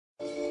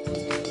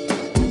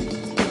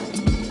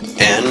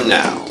And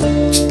now,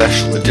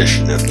 special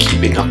edition of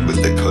Keeping Up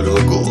with the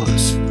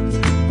Kodumagullas.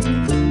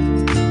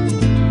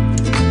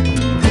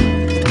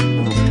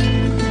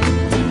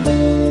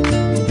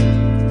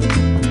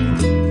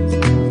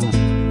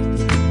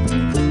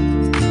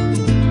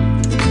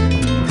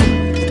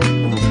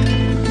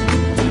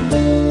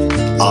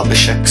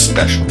 Abhishek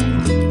Special,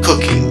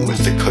 Cooking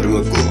with the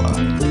Kodumagulla.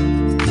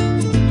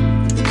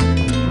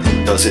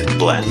 Does it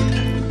blend?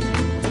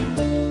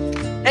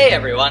 Hey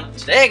everyone,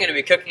 today I'm going to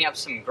be cooking up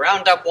some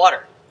ground up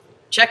water.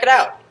 Check it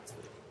out.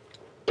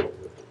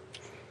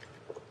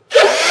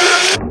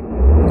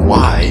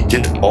 Why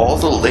did all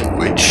the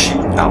liquid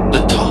shoot out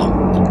the top?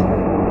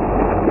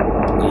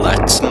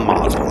 Let's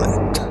model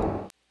it.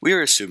 We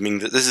are assuming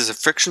that this is a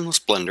frictionless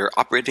blender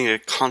operating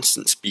at a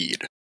constant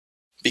speed.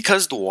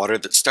 Because the water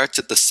that starts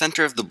at the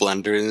center of the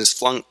blender and is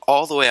flung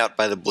all the way out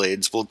by the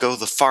blades will go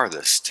the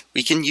farthest,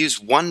 we can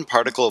use one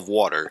particle of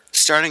water,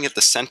 starting at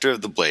the center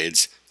of the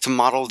blades, to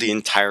model the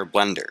entire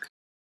blender.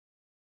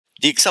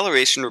 The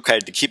acceleration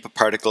required to keep a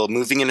particle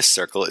moving in a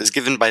circle is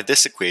given by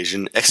this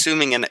equation,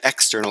 assuming an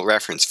external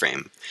reference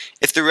frame.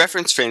 If the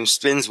reference frame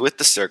spins with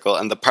the circle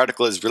and the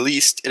particle is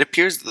released, it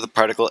appears that the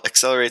particle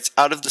accelerates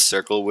out of the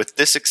circle with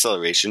this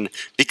acceleration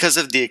because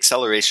of the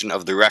acceleration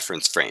of the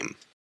reference frame.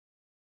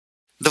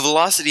 The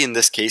velocity in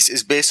this case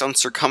is based on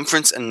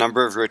circumference and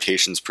number of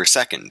rotations per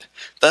second.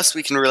 Thus,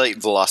 we can relate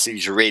velocity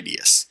to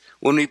radius.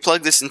 When we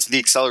plug this into the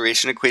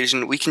acceleration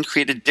equation, we can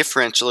create a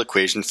differential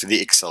equation for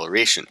the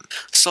acceleration.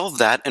 Solve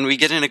that, and we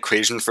get an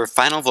equation for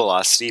final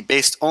velocity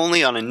based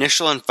only on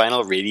initial and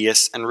final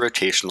radius and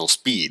rotational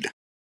speed.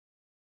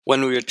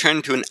 When we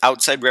return to an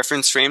outside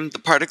reference frame, the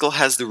particle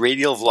has the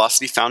radial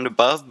velocity found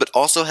above, but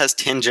also has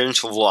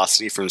tangential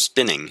velocity from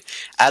spinning.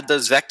 Add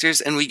those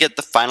vectors, and we get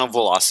the final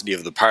velocity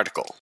of the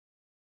particle.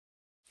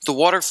 The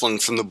water flung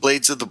from the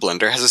blades of the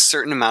blender has a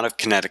certain amount of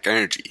kinetic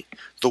energy.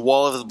 The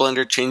wall of the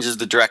blender changes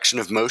the direction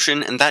of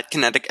motion, and that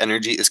kinetic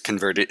energy is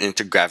converted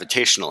into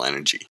gravitational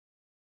energy.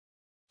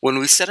 When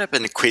we set up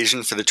an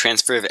equation for the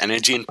transfer of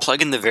energy and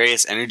plug in the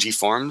various energy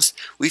forms,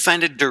 we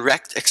find a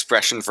direct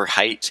expression for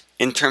height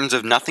in terms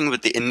of nothing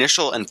but the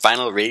initial and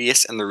final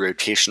radius and the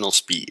rotational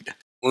speed.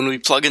 When we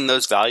plug in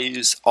those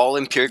values, all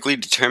empirically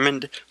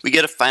determined, we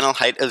get a final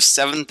height of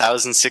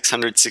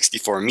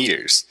 7,664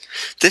 meters.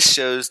 This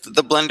shows that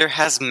the blender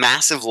has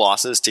massive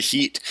losses to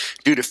heat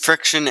due to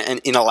friction and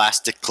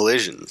inelastic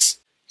collisions.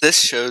 This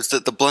shows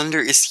that the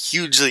blender is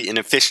hugely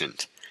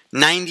inefficient.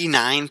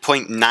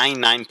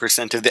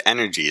 99.99% of the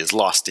energy is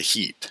lost to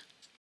heat.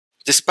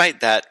 Despite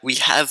that, we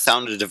have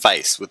found a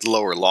device with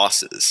lower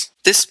losses.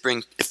 This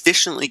spring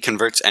efficiently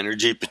converts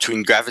energy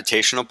between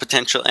gravitational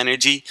potential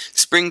energy,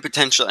 spring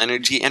potential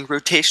energy, and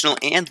rotational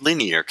and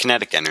linear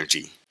kinetic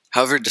energy.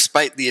 However,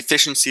 despite the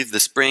efficiency of the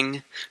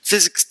spring,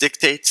 physics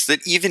dictates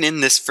that even in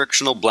this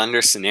frictional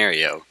blender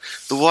scenario,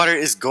 the water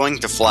is going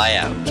to fly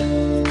out.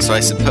 So I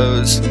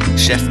suppose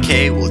Chef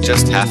K will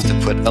just have to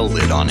put a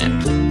lid on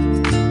it.